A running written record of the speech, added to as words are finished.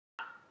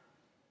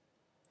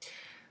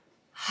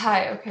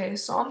Hi, okay,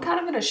 so I'm kind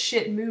of in a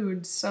shit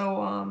mood,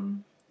 so,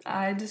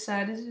 I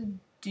decided to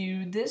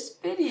do this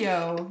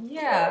video.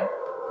 Yeah.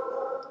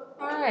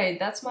 Alright,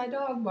 that's my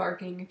dog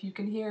barking, if you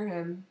can hear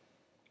him.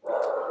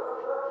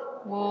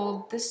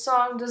 Well, this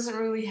song doesn't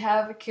really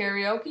have a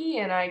karaoke,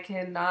 and I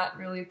cannot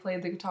really play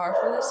the guitar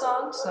for this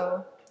song,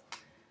 so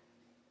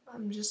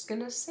I'm just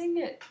gonna sing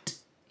it.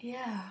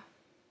 Yeah.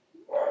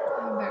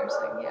 How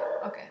embarrassing, yeah,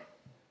 okay.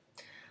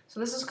 So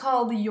this is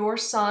called Your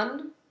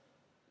Son.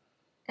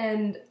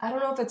 And I don't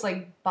know if it's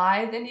like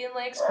by the Indian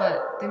Lakes,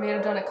 but they may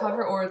have done a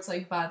cover, or it's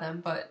like by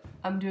them, but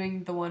I'm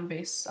doing the one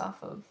based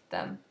off of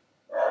them.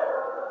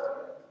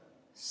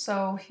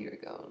 So here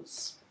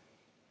goes.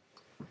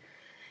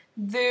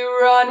 They're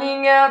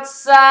running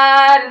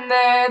outside and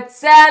they're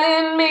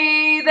telling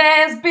me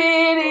there's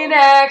been an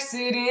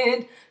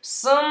accident.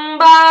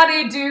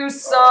 Somebody do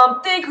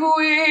something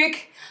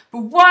quick.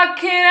 But what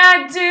can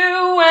I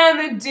do when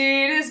the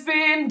deed has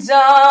been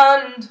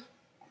done?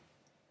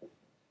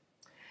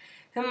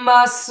 Am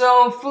I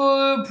so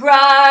full of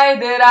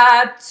pride that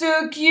I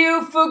took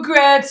you for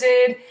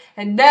granted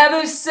and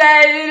never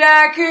said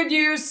I could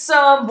use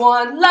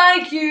someone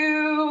like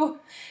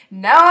you?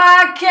 Now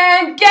I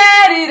can't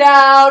get it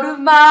out of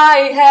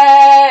my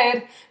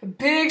head.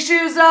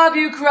 Pictures of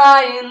you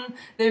crying,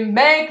 they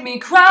make me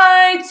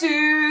cry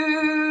too.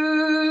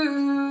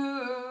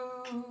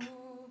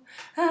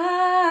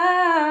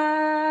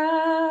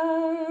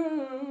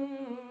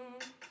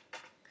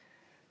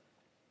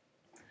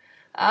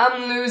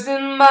 I'm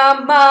losing my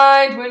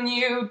mind when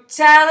you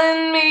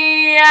telling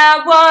me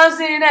I was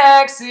an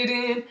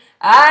accident.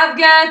 I've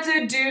got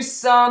to do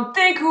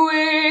something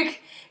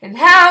quick. And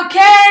how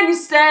can you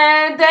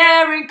stand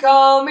there and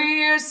call me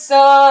your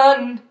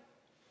son?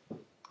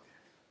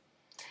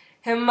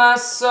 Am I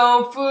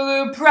so full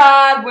of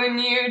pride when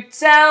you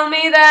tell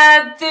me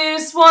that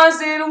this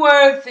wasn't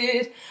worth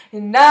it?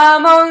 And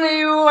I'm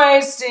only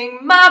wasting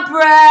my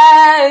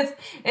breath,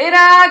 and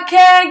I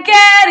can't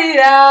get it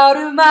out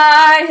of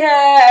my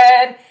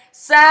head.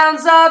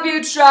 Sounds of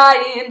you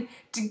trying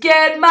to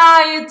get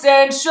my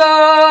attention.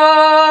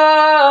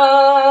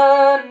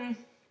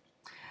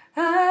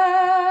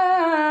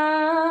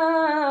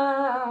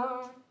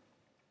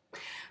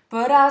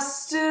 But I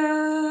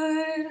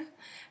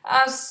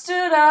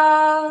stood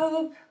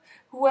up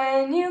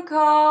when you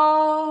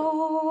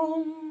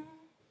called,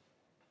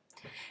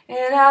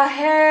 and I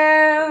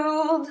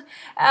held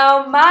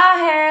out my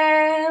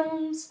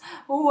hands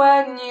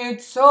when you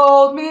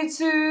told me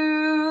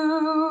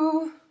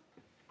to,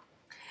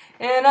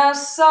 and I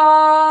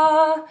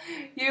saw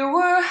you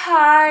were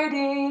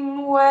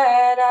hiding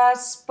when I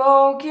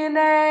spoke your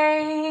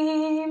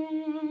name.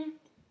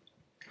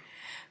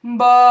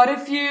 But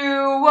if you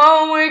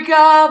won't wake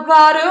up,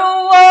 I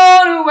don't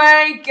want to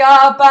wake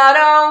up. I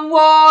don't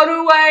want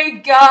to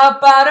wake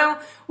up. I don't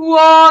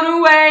want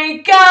to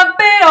wake up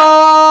at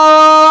all.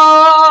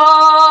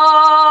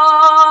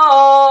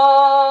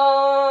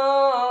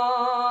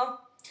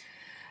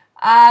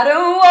 I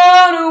don't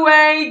want to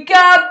wake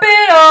up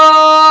at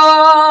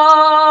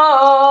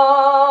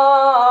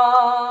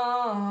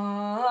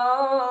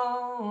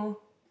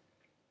all.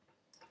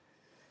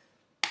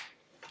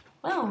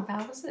 Well,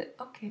 that was it.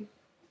 Okay.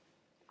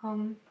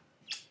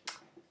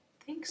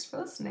 Thanks for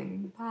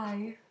listening.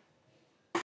 Bye.